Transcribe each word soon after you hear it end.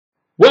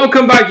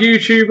Welcome back,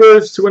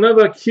 YouTubers, to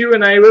another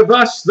Q&A with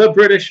us, the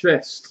British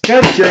Fist.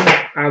 Catching.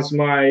 As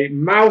my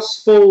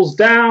mouse falls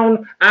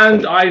down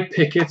and I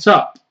pick it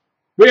up.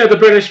 We are the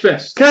British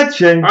Fist.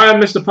 Catching. I am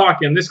Mr.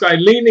 Parky, and this guy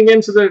leaning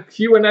into the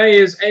Q&A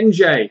is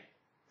NJ.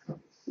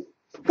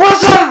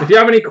 What's up? If you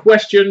have any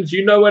questions,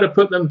 you know where to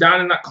put them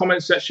down in that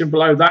comment section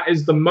below. That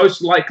is the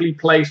most likely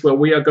place where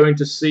we are going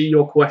to see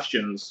your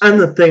questions. And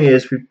the thing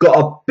is, we've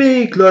got a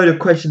big load of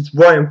questions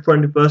right in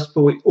front of us,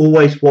 but we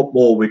always want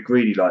more. We're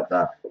greedy like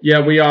that. Yeah,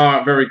 we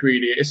are very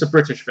greedy. It's a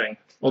British thing.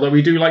 Although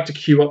we do like to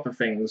queue up for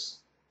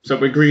things. So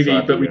we're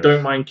greedy, but we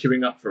don't mind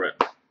queuing up for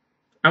it.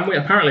 And we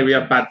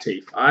have bad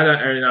teeth. I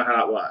don't really know how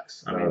that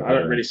works. I mean, I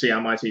don't really see how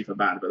my teeth are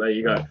bad, but there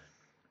you go.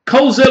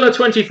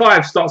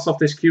 Colezilla25 starts off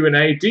this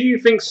Q&A. Do you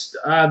think,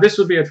 this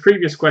would be a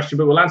previous question,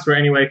 but we'll answer it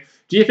anyway.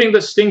 Do you think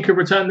that Sting could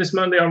return this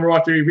Monday on Raw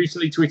after he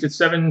recently tweeted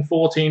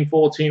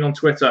 7/14/14 on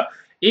Twitter?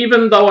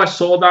 Even though I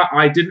saw that,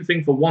 I didn't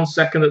think for 1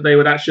 second that they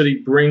would actually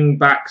bring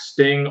back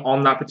Sting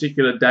on that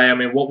particular day. I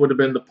mean, what would have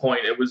been the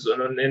point? It was,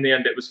 in the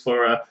end, it was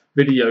for a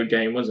video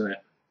game, wasn't it?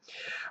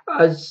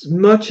 As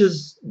much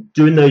as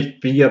doing those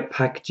video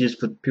packages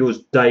for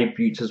people's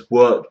debuts has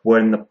worked well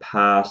in the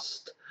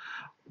past,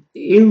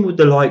 even with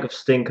the like of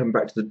Sting coming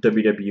back to the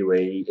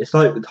WWE, it's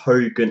like with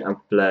Hogan and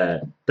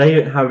Flair. They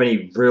don't have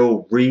any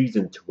real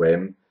reason to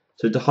him,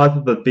 so the hype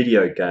of a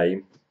video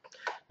game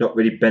not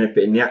really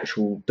benefiting the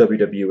actual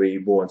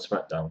WWE Raw and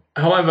SmackDown.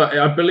 However,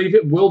 I believe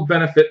it will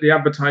benefit the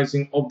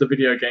advertising of the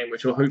video game,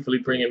 which will hopefully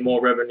bring in more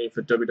revenue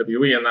for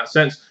WWE in that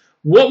sense.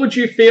 What would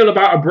you feel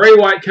about a Bray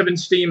Wyatt-Kevin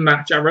Steen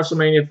match at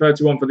WrestleMania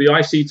 31 for the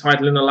IC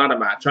title in a ladder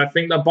match? I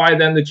think that by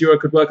then the duo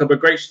could work up a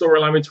great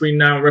storyline between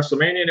now and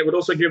WrestleMania, and it would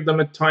also give them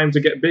a time to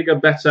get bigger,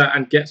 better,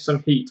 and get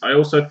some heat. I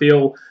also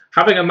feel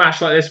having a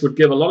match like this would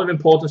give a lot of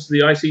importance to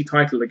the IC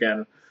title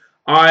again.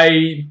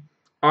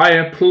 I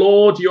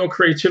applaud your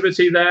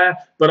creativity there,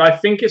 but I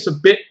think it's a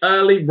bit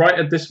early right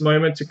at this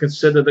moment to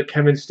consider that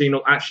Kevin Steen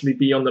will actually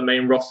be on the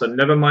main roster.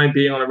 Never mind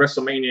being on a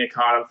WrestleMania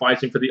card and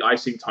fighting for the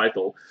IC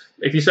title.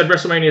 If you said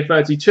WrestleMania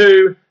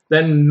 32,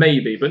 then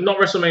maybe, but not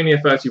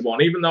WrestleMania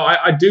 31, even though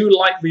I do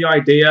like the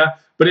idea,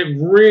 but it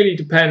really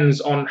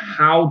depends on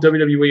how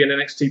WWE and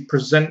NXT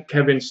present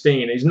Kevin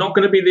Steen. He's not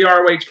going to be the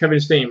ROH Kevin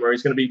Steen, where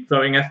he's going to be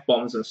throwing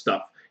F-bombs and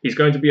stuff. He's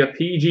going to be a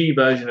PG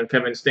version of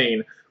Kevin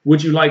Steen.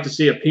 Would you like to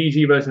see a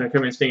PG version of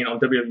Kevin Steen on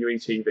WWE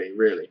TV,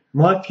 really?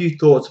 My few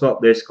thoughts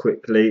about this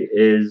quickly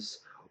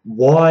is,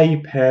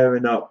 why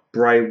pairing up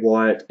Bray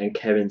Wyatt and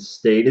Kevin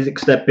Steen? Is it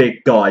because they're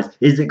big guys?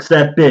 Is it because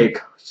they're big?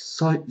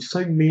 So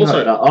mean also,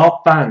 like that.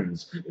 Our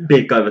fans,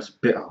 big guy versus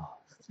big... Oh.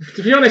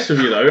 To be honest with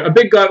you, though, a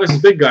big guy versus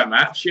big guy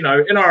match, you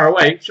know, in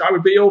ROH, I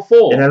would be all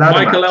for. In a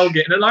ladder Michael match.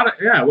 Elgin, in a ladder,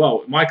 yeah,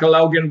 well, Michael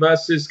Elgin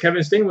versus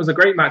Kevin Steen was a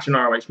great match in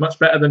ROH, much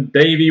better than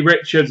Davey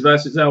Richards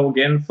versus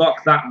Elgin.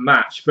 Fuck that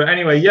match. But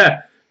anyway,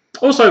 yeah.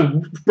 Also,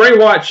 Bray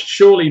Wyatt should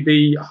surely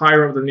be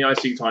higher up than the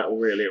IC title,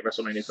 really, at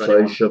WrestleMania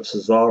 31. So should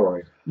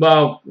Cesaro.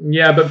 Well,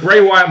 yeah, but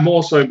Bray Wyatt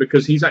more so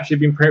because he's actually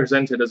been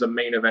presented as a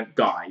main event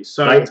guy.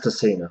 So thanks to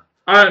Cena.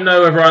 I don't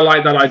know whether I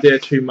like that idea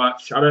too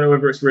much. I don't know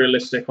whether it's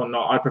realistic or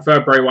not. I prefer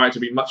Bray Wyatt to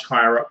be much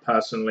higher up,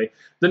 personally.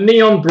 The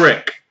Neon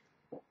Brick.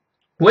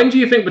 When do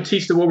you think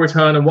Batista will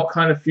return, and what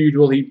kind of feud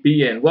will he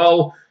be in?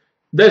 Well,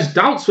 there's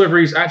doubts whether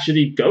he's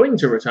actually going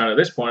to return at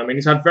this point. I mean,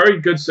 he's had very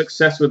good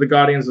success with the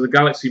Guardians of the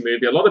Galaxy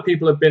movie. A lot of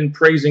people have been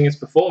praising his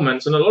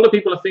performance, and a lot of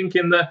people are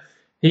thinking that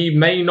he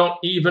may not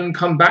even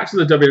come back to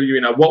the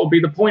WWE now. What would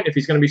be the point if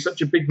he's going to be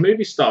such a big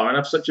movie star and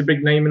have such a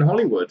big name in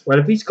Hollywood? Well,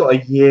 if he's got a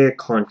year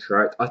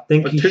contract, I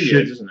think he 2 should...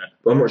 years, isn't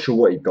it? I'm not sure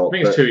what he got. I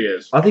think it's 2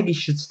 years. I think he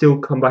should still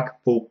come back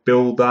and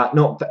fulfill that.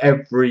 Not for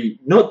every...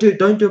 Don't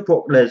do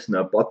Brock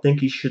Lesnar, but I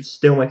think he should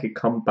still make a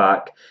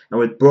comeback. And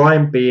with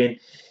Bryan being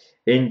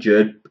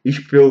injured, he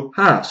should feel,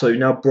 so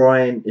now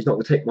Bryan is not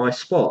going to take my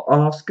spot.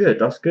 Oh, that's good,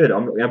 that's good.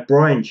 I'm not going to have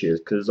Bryan cheers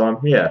because I'm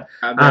here.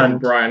 And then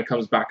Bryan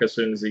comes back as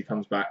soon as he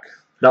comes back.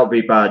 That would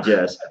be bad,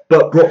 yes.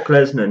 But Brock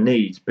Lesnar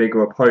needs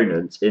bigger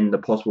opponents in the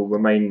possible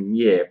remaining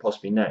year,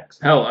 possibly next.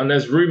 Hell, and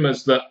there's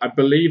rumours that I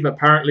believe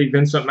apparently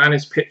Vince McMahon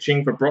is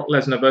pitching for Brock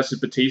Lesnar versus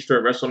Batista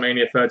at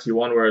WrestleMania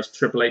 31, whereas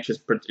Triple H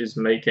is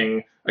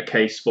making a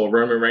case for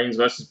Roman Reigns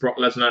versus Brock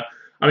Lesnar.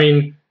 I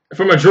mean,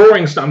 from a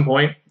drawing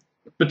standpoint,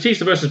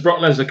 Batista versus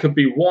Brock Lesnar could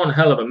be one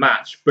hell of a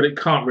match, but it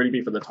can't really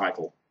be for the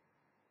title.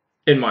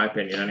 In my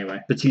opinion, anyway.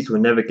 Batista will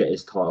never get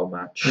his title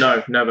match.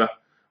 No, never.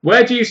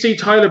 Where do you see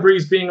Tyler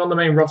Breeze being on the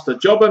main roster?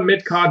 Jobber,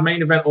 mid-card,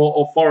 main event,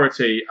 or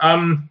authority?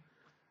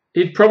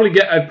 He'd probably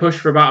get a push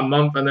for about a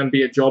month and then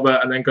be a jobber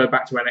and then go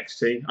back to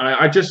NXT.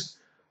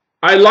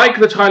 I like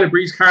the Tyler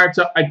Breeze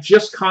character. I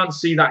just can't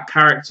see that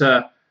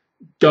character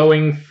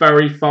going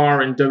very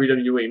far in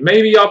WWE.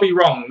 Maybe I'll be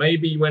wrong.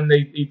 Maybe when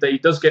he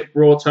does get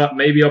brought up,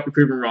 maybe I'll be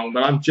proven wrong.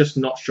 But I'm just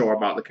not sure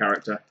about the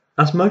character.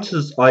 As much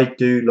as I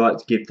do like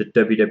to give the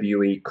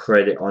WWE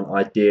credit on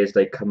ideas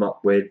they come up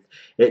with,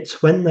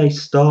 it's when they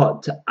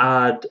start to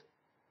add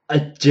a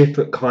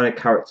different kind of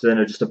character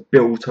than just a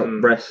built-up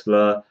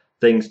wrestler,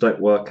 things don't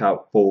work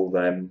out for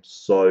them.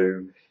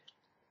 So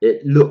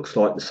it looks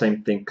like the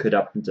same thing could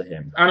happen to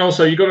him. And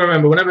also, you've got to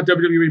remember, whenever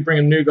WWE bring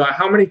a new guy,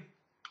 how many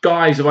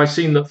guys have I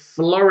seen that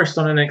flourished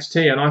on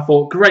NXT, and I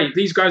thought, great,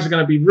 these guys are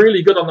going to be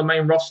really good on the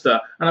main roster.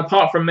 And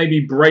apart from maybe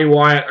Bray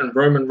Wyatt and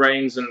Roman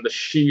Reigns and The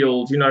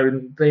Shield, you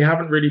know, they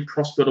haven't really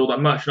prospered all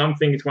that much. And I'm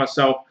thinking to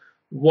myself,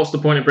 what's the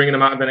point of bringing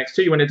them out of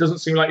NXT when it doesn't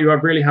seem like you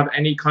really have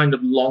any kind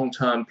of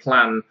long-term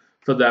plan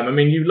for them? I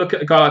mean, you look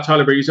at a guy like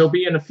Tyler Breeze, he'll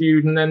be in a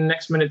feud, and then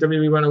next minute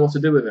WWE won't know what to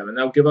do with him, and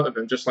they'll give up with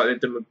him, just like they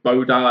did with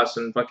Bo Dallas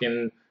and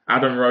fucking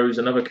Adam Rose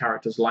and other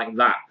characters like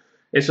that.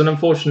 It's an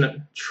unfortunate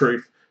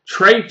truth.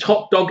 Trey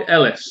Top Dog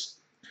Ellis.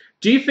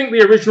 Do you think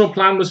the original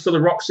plan was for the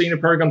Rock Cena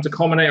program to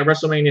culminate at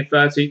WrestleMania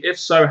 30? If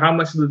so, how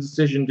much of the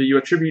decision do you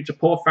attribute to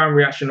poor fan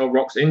reaction or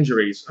Rock's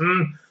injuries?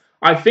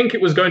 I think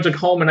it was going to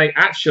culminate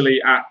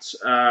actually at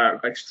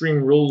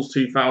Extreme Rules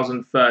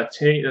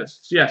 2013.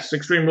 Yes,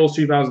 Extreme Rules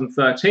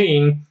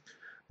 2013.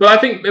 But I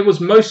think it was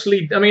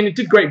mostly, I mean, it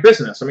did great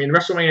business. I mean,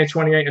 WrestleMania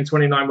 28 and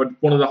 29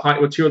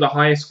 were two of the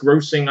highest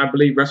grossing, I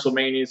believe,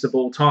 WrestleManias of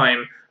all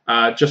time,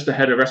 just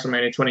ahead of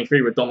WrestleMania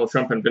 23 with Donald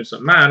Trump and Vince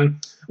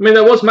McMahon. I mean,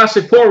 there was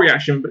massive poor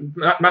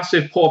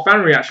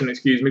fan reaction,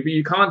 excuse me, but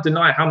you can't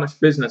deny how much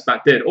business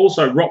that did.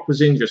 Also, Rock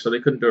was injured, so they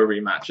couldn't do a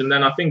rematch. And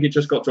then I think it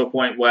just got to a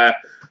point where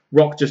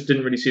Rock just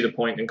didn't really see the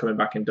point in coming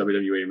back in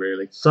WWE,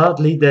 really.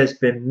 Sadly, there's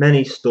been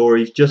many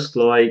stories, just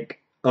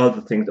like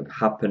other things that have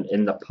happened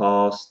in the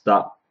past,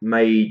 that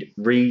made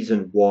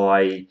reason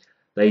why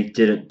they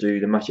didn't do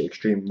the match at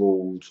Extreme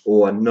Rules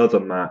or another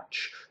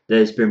match.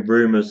 There's been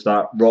rumours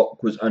that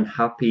Rock was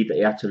unhappy that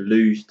he had to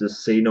lose to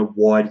Cena.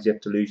 Why did he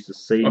have to lose to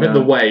Cena? I think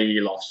the way he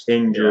lost.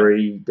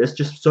 Injury. Yeah. There's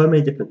just so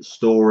many different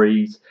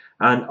stories.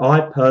 And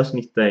I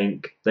personally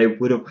think they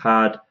would have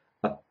had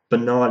a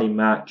finale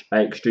match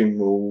at Extreme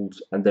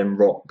Rules, and then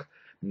Rock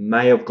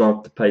may have gone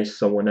off to face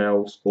someone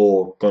else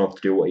or gone off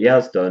to do what he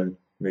has done.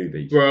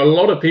 Movies. Well, a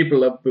lot of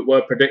people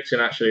were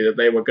predicting actually that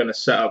they were going to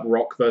set up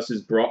Rock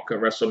versus Brock at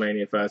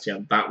WrestleMania 30,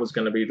 and that was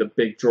going to be the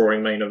big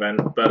drawing main event.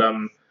 But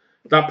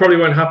that probably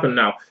won't happen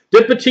now.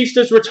 Did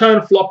Batista's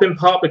return flop in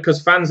part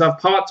because fans have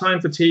part-time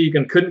fatigue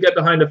and couldn't get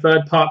behind a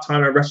third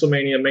part-time at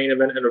WrestleMania main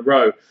event in a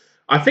row?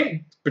 I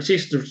think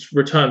Batista's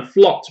return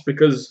flopped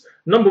because,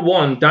 number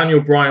one, Daniel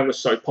Bryan was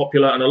so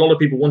popular, and a lot of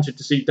people wanted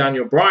to see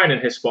Daniel Bryan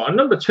in his spot. And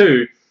number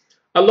two,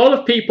 a lot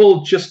of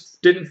people just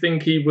didn't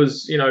think he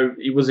was, you know,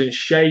 he was in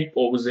shape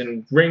or was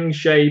in ring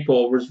shape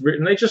or was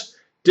written. They just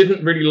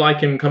didn't really like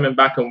him coming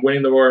back and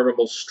winning the Royal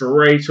Rumble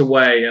straight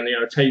away and, you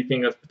know,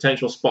 taking a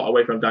potential spot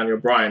away from Daniel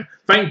Bryan.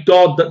 Thank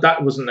God that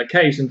that wasn't the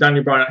case, and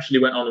Daniel Bryan actually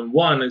went on and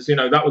won. As you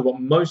know, that was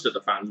what most of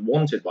the fans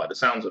wanted by the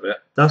sounds of it.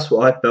 That's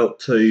what I felt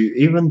too.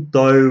 Even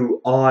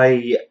though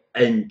I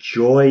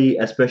enjoy,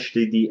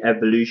 especially the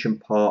evolution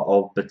part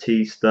of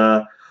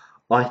Batista,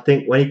 I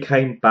think when he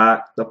came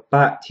back, the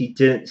fact he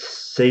didn't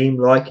seem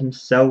like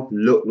himself,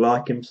 look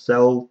like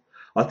himself,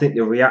 I think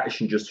the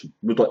reaction just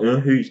was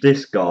like, who's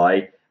this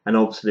guy? And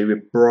obviously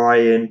with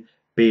Bryan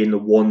being the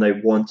one they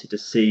wanted to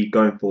see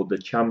going for the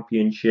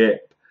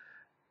championship,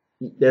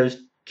 there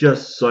was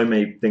just so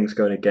many things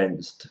going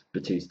against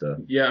Batista.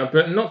 Yeah,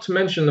 but not to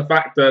mention the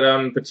fact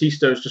that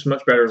Batista is just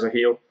much better as a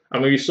heel. I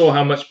mean, we saw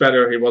how much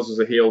better he was as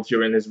a heel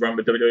during his run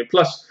with WWE.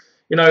 Plus,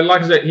 you know,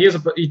 like I said,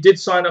 he did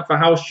sign up for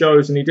house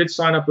shows and he did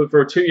sign up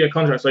for a 2-year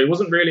contract, so he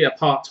wasn't really a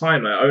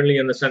part-timer, only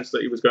in the sense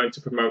that he was going to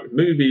promote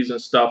movies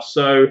and stuff.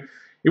 So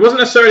he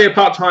wasn't necessarily a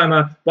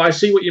part-timer, but I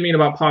see what you mean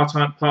about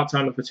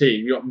part-timer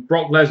fatigue. You got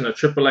Brock Lesnar,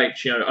 Triple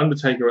H, you know,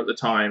 Undertaker at the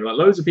time, like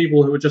loads of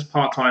people who were just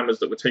part-timers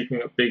that were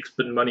taking up big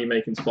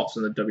money-making spots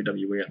in the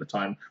WWE at the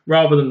time,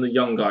 rather than the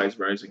young guys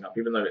rising up,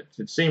 even though it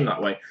did seem that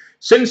way.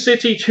 Sin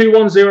City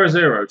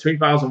 2100,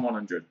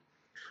 2,100.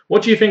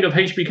 What do you think of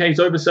HBK's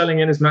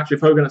overselling in his match with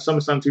Hogan at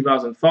SummerSlam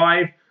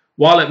 2005?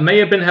 While it may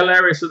have been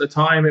hilarious at the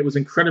time, it was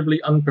incredibly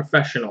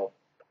unprofessional.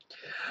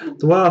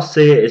 The way I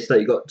see it is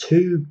that you got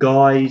two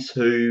guys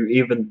who,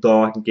 even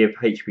though I can give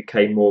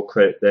HBK more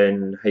credit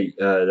than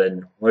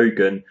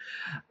Hogan,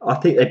 I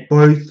think they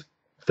both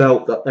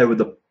felt that they were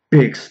the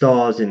big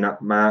stars in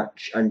that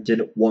match and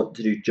didn't want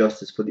to do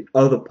justice for the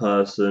other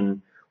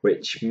person,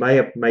 which may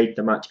have made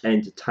the match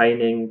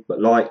entertaining, but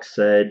like I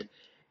said,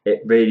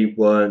 it really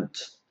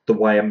weren't the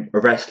way a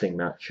wrestling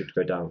match should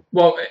go down.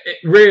 Well,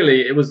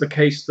 it was the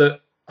case that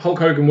Hulk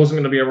Hogan wasn't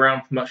going to be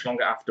around for much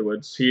longer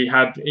afterwards. He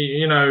had,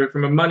 you know,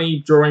 from a money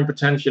drawing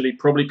potential, he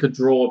probably could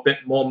draw a bit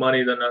more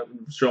money than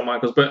Shawn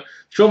Michaels, but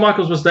Shawn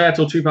Michaels was there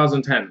till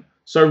 2010.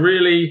 So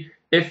really,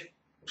 if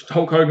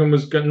Hulk Hogan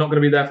was not going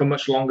to be there for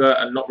much longer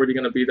and not really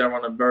going to be there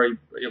on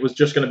it was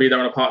just going to be there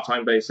on a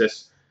part-time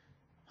basis,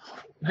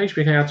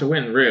 HBK had to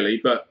win, really,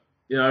 but,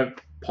 you know,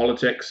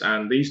 politics,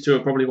 and these two are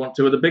probably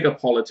two of the bigger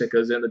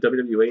politicers in the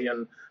WWE,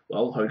 and,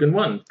 well, Hogan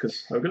won,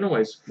 because Hogan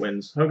always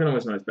wins. Hogan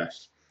always knows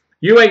best.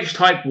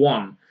 Type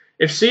 1.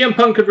 If CM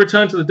Punk could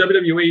return to the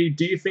WWE,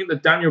 do you think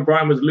that Daniel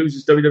Bryan would lose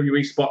his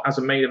WWE spot as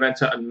a main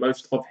eventer and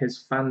most of his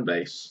fan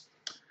base?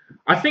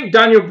 I think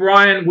Daniel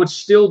Bryan would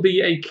still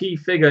be a key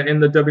figure in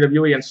the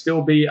WWE and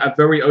still be a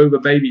very over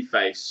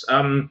babyface.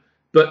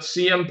 But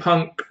CM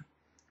Punk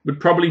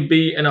would probably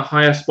be in a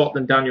higher spot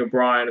than Daniel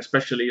Bryan,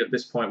 especially at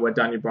this point where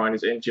Daniel Bryan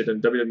is injured,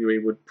 and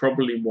WWE would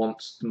probably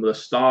want the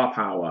star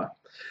power.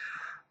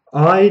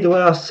 The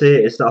way I see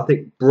it is that I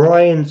think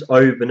Bryan's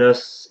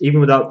overness,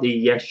 even without the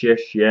yes,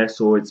 yes,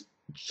 yes, or his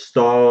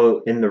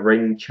style in the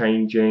ring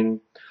changing,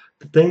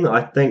 the thing that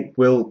I think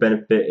will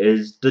benefit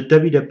is the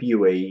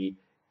WWE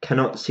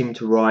cannot seem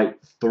to write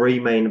three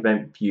main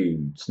event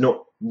feuds.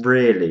 Not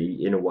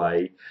really, in a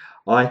way.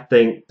 I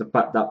think the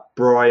fact that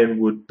Bryan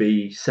would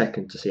be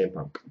second to CM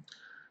Punk.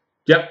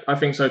 Yep, I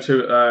think so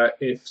too.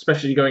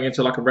 Especially going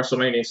into like a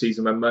WrestleMania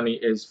season where money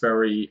is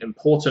very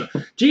important.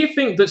 Do you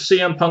think that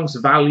CM Punk's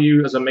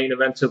value as a main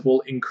eventer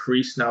will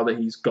increase now that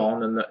he's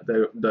gone, and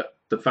that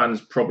the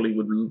fans probably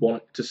would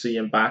want to see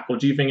him back, or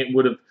do you think it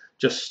would have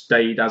just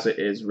stayed as it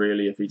is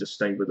really if he just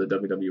stayed with the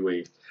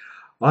WWE?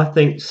 I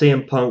think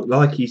CM Punk,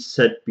 like he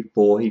said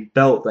before, he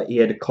felt that he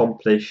had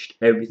accomplished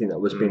everything that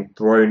was being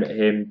thrown at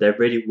him. There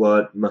really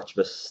weren't much of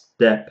a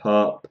step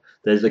up.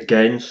 There's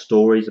again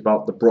stories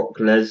about the Brock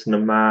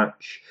Lesnar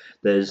match.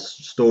 There's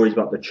stories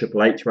about the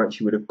Triple H match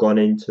he would have gone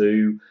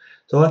into.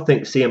 So I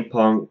think CM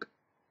Punk,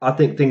 I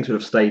think things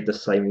would have stayed the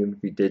same even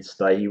if he did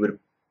stay. He would have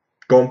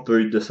gone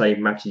through the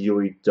same matches he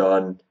already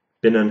done,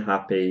 been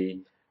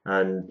unhappy,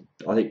 and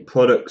I think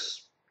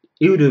products.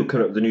 He would have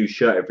come up with a new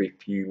shirt every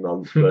few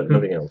months, but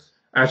nothing else.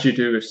 As you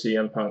do with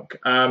CM Punk.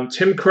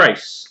 Tim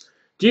Crace,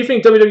 do you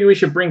think WWE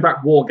should bring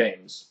back War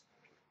Games?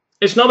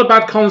 It's not a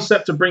bad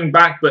concept to bring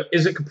back, but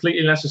is it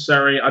completely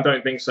necessary? I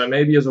don't think so.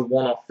 Maybe as a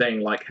one-off thing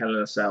like Hell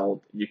in a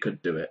Cell, you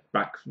could do it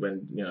back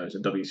when it's a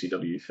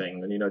WCW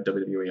thing, and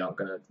WWE aren't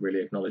going to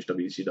really acknowledge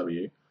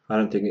WCW. I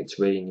don't think it's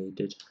really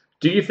needed.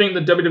 Do you think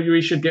that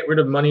WWE should get rid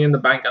of Money in the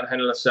Bank and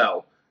Hell in a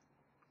Cell?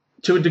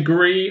 To a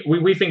degree,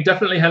 we think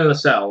definitely Hell in a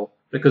Cell,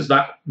 because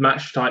that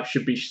match type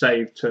should be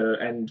saved to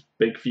end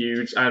big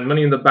feuds. And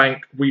Money in the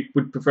Bank, we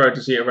would prefer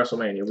to see at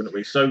WrestleMania, wouldn't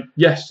we? So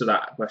yes to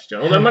that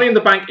question. Although Money in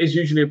the Bank is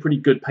usually a pretty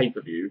good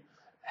pay-per-view.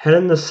 Hell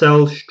in a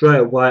Cell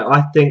straight away,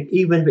 I think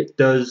even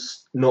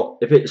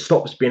if it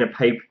stops being a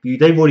pay-per-view,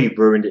 they've already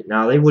ruined it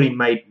now. They've already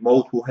made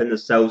multiple Hell in a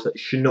Cells that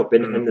should not have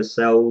been Hell in a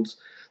Cells.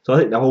 So I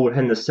think the whole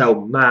Hell in a Cell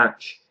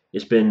match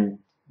has been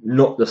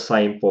not the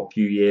same for a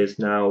few years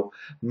now.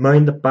 Money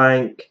in the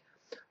Bank,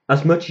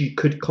 as much as you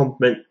could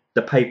compliment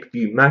the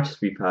pay-per-view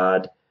matches we've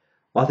had,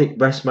 I think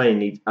WrestleMania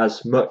needs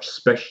as much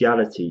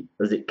speciality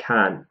as it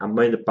can, and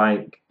Money in the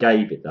Bank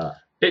gave it that.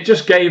 It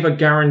just gave a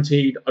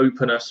guaranteed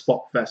opener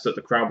spot fest that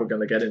the crowd were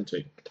going to get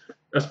into.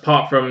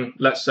 Apart from,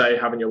 let's say,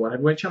 having your World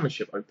Heavyweight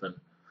Championship open.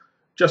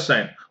 Just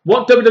saying.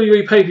 What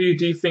WWE pay-per-view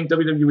do you think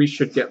WWE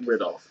should get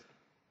rid of?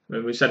 I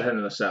mean, we said Hell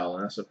in a Cell,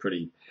 and that's a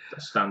pretty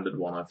standard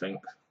one, I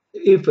think.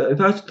 If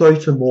I had to throw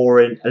some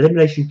more in,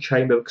 Elimination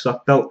Chamber, because I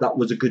felt that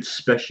was a good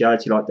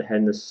speciality like the Hell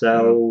in a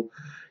Cell.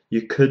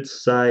 You could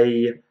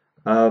say,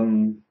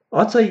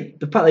 I'd say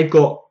the fact they've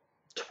got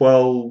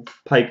 12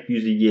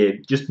 pay-per-views a year,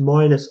 just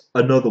minus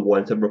another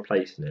one to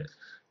replacing it.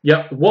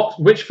 Yeah,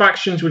 which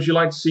factions would you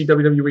like to see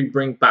WWE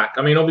bring back?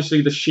 I mean,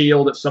 obviously the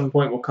Shield at some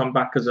point will come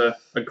back as a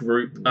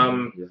group.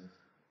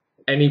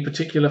 Any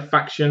particular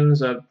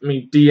factions? I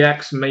mean,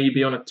 DX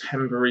maybe on a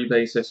temporary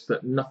basis,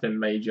 but nothing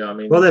major. I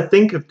mean, well, they're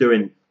thinking of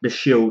doing the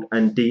Shield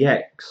and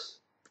DX,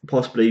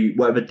 possibly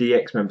whatever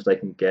DX members they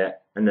can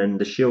get, and then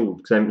the Shield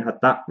because they haven't had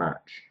that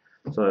match.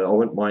 So I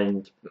wouldn't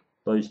mind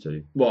those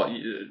two. When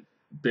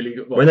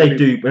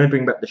they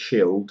bring back the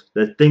Shield,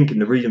 they're thinking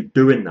the reason of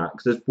doing that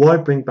because why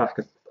bring back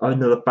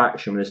another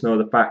faction when there's no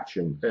other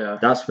faction? Yeah,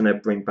 that's when they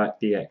bring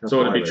back DX.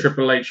 So it'd be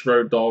Triple H,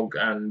 Road Dogg,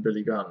 and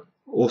Billy Gunn,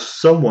 or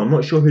someone. I'm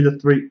not sure who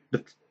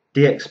the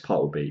DX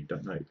part will be.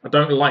 Don't know. I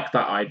don't like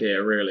that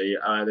idea really.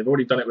 They've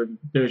already done it with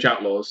New Age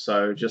Outlaws,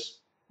 so just.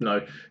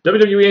 No.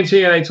 WWE and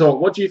TNA talk.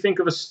 What do you think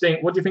of Sting?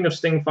 What do you think of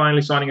Sting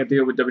finally signing a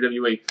deal with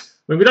WWE? I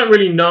mean, we don't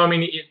really know. I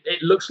mean,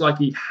 it looks like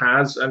he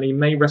has, and he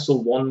may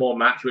wrestle one more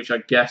match, which I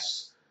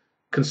guess,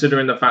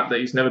 considering the fact that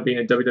he's never been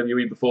in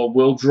WWE before,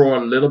 will draw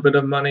a little bit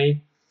of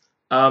money.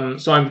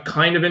 So I'm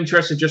kind of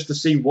interested just to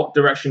see what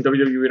direction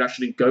WWE would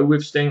actually go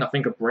with Sting. I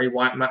think a Bray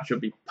Wyatt match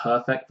would be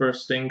perfect for a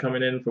Sting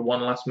coming in for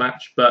one last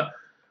match, but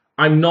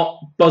I'm not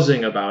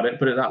buzzing about it,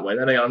 put it that way.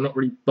 Then again, I'm not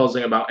really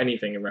buzzing about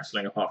anything in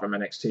wrestling apart from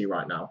NXT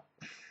right now.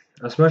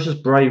 As much as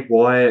Bray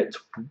Wyatt,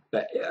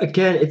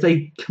 again, if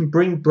they can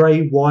bring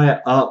Bray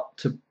Wyatt up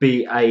to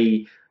be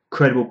a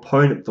credible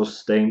opponent for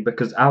Sting,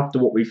 because after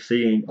what we've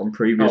seen on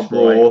previous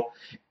Raw,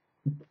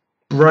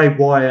 Bray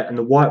Wyatt and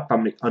the Wyatt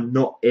family are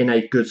not in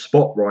a good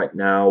spot right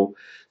now.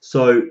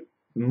 So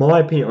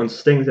my opinion on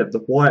Sting is that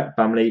the Wyatt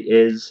family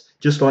is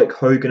just like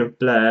Hogan and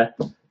Flair.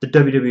 The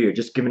WWE are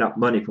just giving up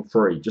money for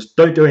free. Just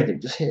don't do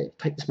anything. Just here,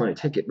 take this money,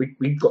 take it.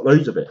 We've got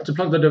loads of it. To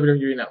plug the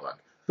WWE network.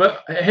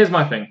 But here's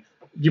my thing.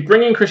 You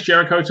bring in Chris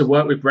Jericho to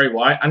work with Bray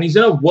Wyatt, and he's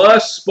in a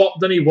worse spot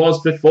than he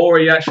was before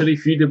he actually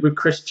feuded with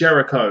Chris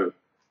Jericho.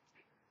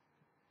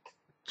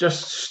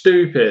 Just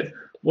stupid.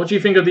 What do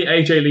you think of the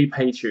AJ Lee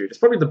Page feud? It's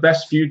probably the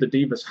best feud the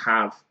Divas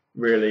have,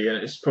 really, and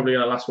it's probably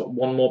going to last,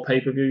 one more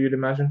pay-per-view, you'd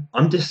imagine?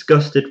 I'm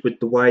disgusted with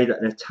the way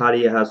that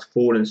Natalya has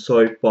fallen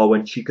so far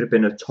when she could have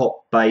been a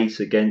top base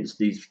against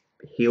these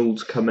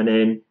heels coming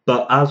in.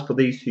 But as for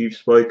these who you've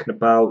spoken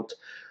about,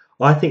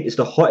 I think it's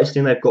the hottest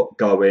thing they've got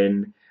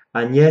going.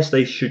 And yes,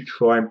 they should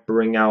try and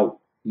bring out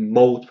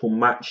multiple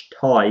match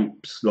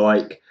types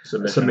like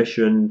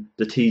submission,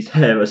 the tease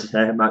hair versus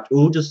hair match,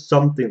 all just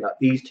something that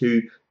these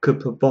two could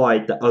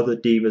provide that other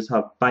divas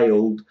have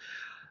failed.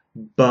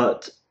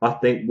 But I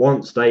think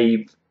once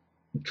they've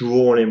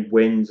drawn in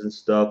wins and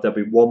stuff, there'll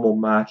be one more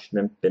match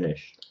and then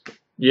finished.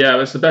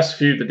 Yeah, it's the best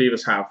feud the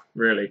divas have,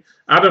 really.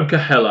 Adam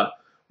Kahela,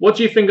 what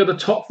do you think of the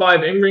top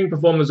 5 in-ring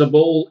performers in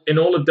all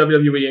of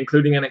WWE,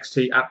 including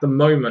NXT at the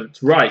moment?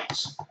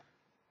 Right.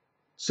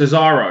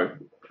 Cesaro,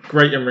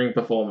 great in-ring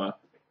performer.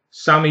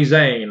 Sami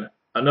Zayn,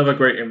 another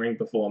great in-ring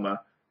performer.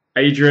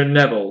 Adrian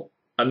Neville,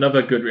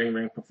 another good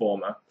in-ring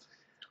performer.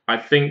 I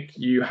think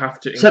you have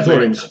to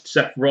include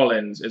Seth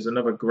Rollins is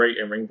another great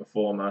in-ring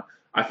performer.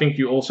 I think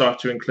you also have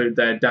to include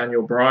there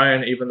Daniel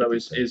Bryan, even though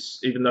his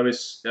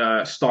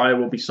style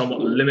will be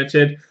somewhat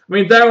limited. I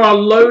mean, there are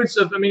loads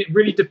of. I mean, it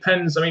really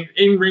depends. I mean,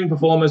 in-ring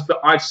performers,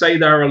 but I'd say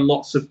there are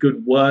lots of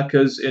good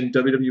workers in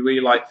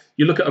WWE. Like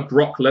you look at a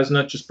Brock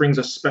Lesnar, just brings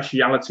a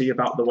speciality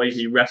about the way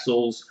he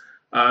wrestles.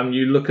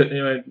 You look at,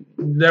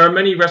 there are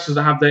many wrestlers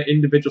that have their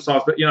individual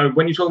styles, but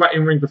when you talk about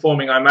in-ring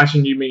performing, I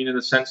imagine you mean in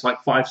a sense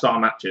like 5-star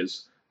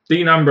matches.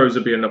 Dean Ambrose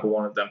would be another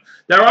one of them.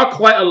 There are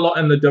quite a lot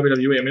in the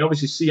WWE. I mean,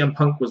 obviously CM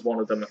Punk was one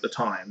of them at the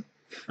time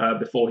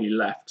before he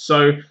left.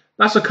 So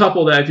that's a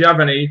couple there. If you have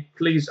any,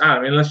 please add.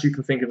 I mean, unless you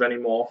can think of any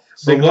more.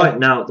 But right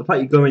now, the fact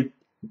you're going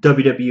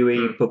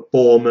WWE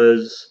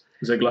performers,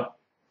 Ziggler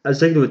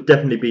would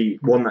definitely be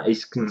one that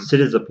is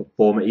considered a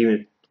performer, even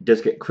if he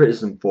does get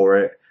criticism for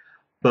it.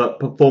 But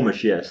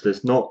performers, yes,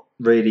 there's not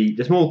really.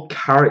 There's more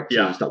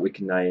characters that we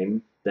can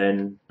name.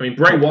 Then I mean,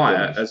 Bray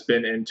Wyatt has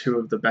been in 2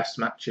 of the best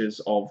matches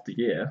of the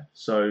year,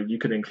 so you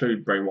could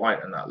include Bray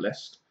Wyatt in that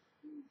list.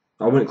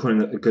 I wouldn't call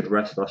him a good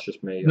wrestler. That's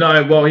just me.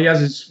 No, well, he has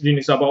his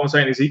unique style. But what I'm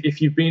saying is,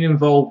 if you've been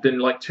involved in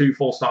like 2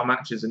 4-star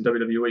matches in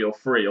WWE or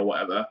 3 or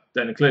whatever,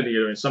 then clearly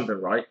you're doing something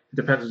right. It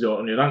depends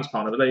on your dance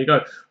partner. But there you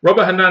go.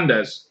 Robert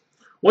Hernandez.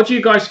 What do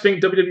you guys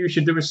think WWE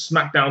should do with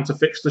SmackDown to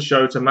fix the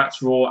show to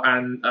match Raw,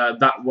 and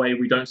that way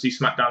we don't see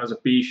SmackDown as a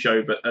B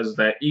show but as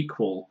their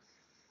equal?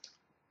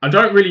 I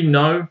don't really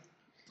know.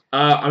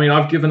 I mean,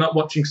 I've given up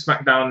watching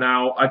SmackDown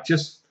now.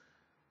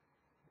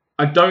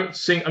 I don't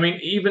think. I mean,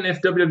 even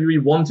if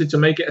WWE wanted to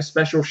make it a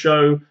special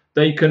show,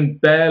 they can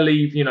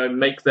barely,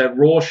 make their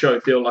Raw show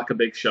feel like a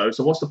big show.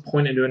 So what's the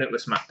point in doing it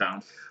with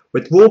SmackDown?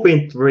 With Raw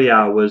being 3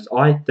 hours,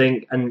 I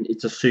think, and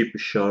it's a super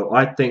show,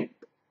 I think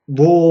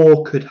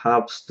Raw could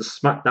have the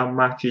SmackDown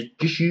matches.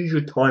 Just use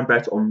your time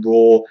better on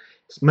Raw.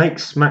 Make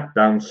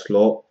SmackDown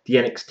slot the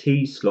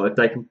NXT slot if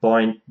they can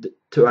find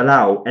to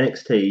allow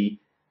NXT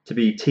to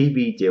be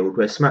TV dealed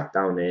where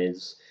SmackDown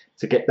is,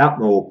 to get that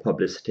more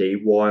publicity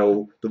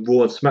while the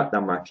Raw and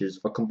SmackDown matches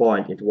are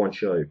combined into one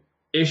show.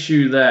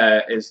 Issue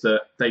there is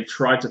that they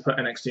tried to put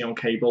NXT on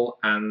cable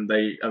and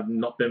they have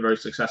not been very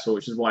successful,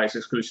 which is why it's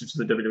exclusive to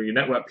the WWE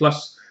Network.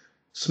 Plus,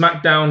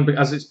 SmackDown,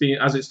 as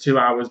it's 2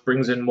 hours,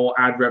 brings in more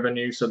ad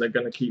revenue, so they're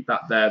going to keep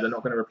that there. They're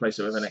not going to replace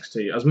it with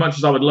NXT. As much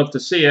as I would love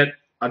to see it,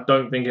 I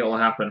don't think it will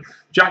happen.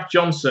 Jack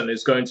Johnson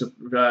is going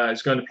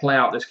to play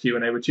out this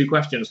Q&A with 2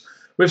 questions.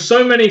 With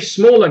so many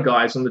smaller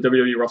guys on the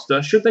WWE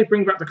roster, should they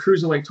bring back the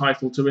Cruiserweight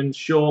title to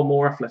ensure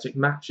more athletic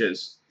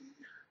matches?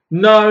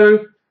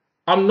 No,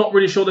 I'm not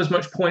really sure there's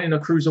much point in a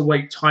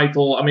Cruiserweight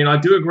title. I mean, I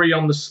do agree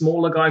on the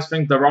smaller guys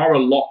thing. There are a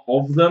lot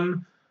of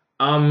them.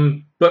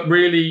 But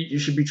really, you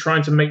should be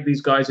trying to make these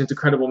guys into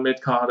credible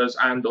mid-carders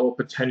and or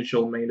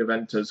potential main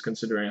eventers,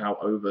 considering how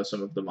over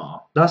some of them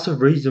are. That's the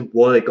reason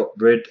why they got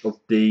rid of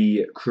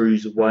the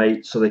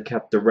Cruiserweight, so they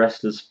kept the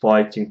wrestlers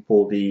fighting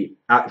for the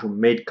actual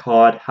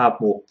mid-card, have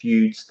more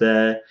feuds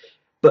there.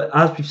 But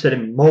as we've said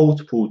in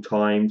multiple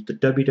times, the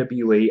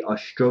WWE are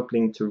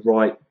struggling to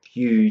write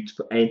feuds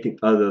for anything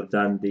other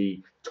than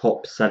the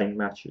top-selling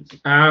matches.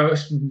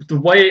 The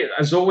way it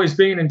has always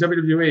been in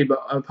WWE,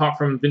 but apart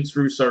from Vince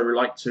Russo, who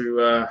like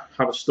to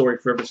have a story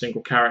for every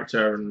single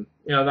character, and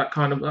that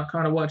kind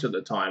of worked at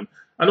the time.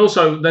 And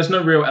also, there's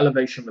no real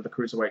elevation with the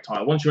Cruiserweight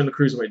title. Once you're in the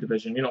Cruiserweight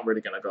division, you're not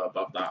really going to go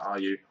above that, are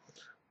you?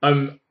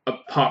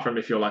 Apart from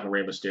if you're like a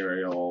Rey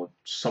Mysterio or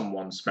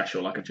someone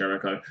special like a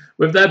Jericho.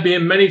 With there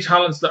being many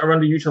talents that are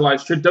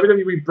underutilized, should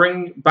WWE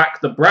bring back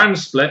the brand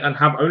split and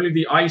have only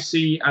the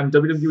IC and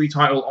WWE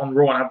title on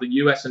Raw and have the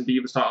US and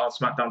Divas title on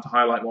SmackDown to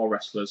highlight more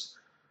wrestlers?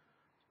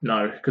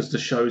 No, because the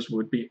shows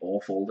would be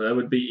awful. There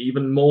would be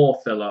even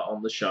more filler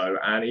on the show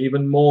and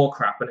even more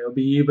crap, and it would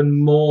be even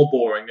more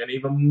boring, and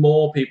even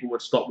more people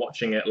would stop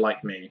watching it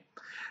like me.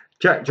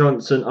 Jack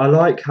Johnson, I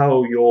like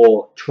how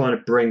you're trying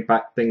to bring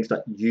back things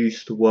that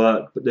used to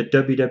work, but the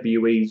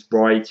WWE's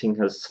writing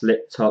has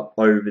slipped up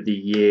over the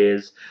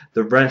years.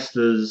 The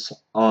wrestlers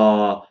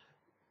are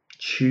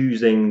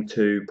choosing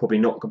to probably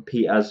not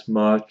compete as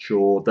much,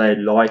 or they're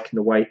liking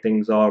the way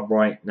things are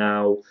right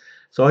now.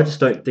 So I just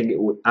don't think it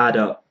would add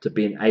up to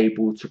being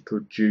able to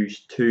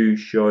produce 2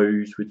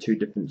 shows with 2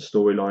 different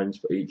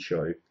storylines for each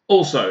show.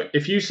 Also,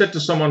 if you said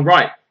to someone,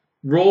 right,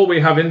 Raw, we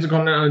have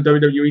Intercontinental and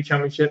WWE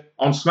Championship.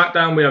 On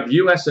SmackDown, we have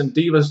US and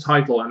Divas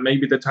title and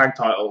maybe the tag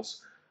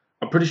titles.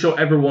 I'm pretty sure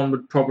everyone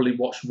would probably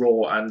watch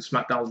Raw and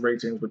SmackDown's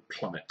ratings would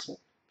plummet.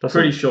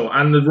 Pretty sure.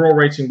 And the Raw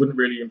rating wouldn't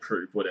really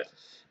improve, would it?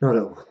 Not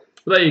at all.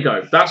 But there you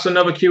go. That's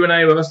another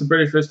Q&A with us, the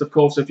British List, of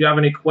course. If you have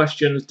any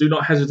questions, do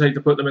not hesitate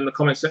to put them in the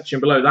comment section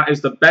below. That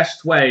is the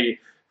best way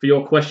for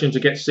your question to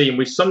get seen.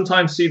 We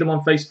sometimes see them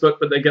on Facebook,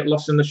 but they get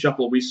lost in the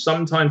shuffle. We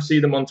sometimes see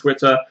them on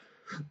Twitter,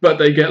 but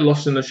they get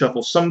lost in the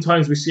shuffle.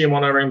 Sometimes we see them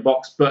on our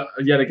inbox, but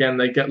yet again,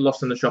 they get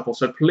lost in the shuffle.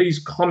 So please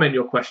comment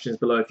your questions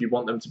below if you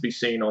want them to be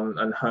seen on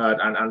and heard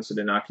and answered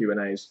in our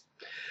Q&As.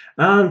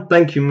 And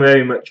thank you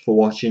very much for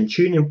watching.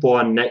 Tune in for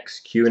our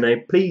next Q&A.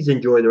 Please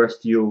enjoy the rest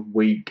of your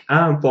week.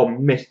 And from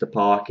Mr.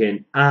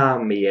 Parkin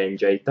and me,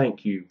 NJ,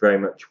 thank you very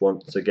much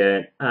once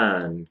again,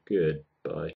 and goodbye.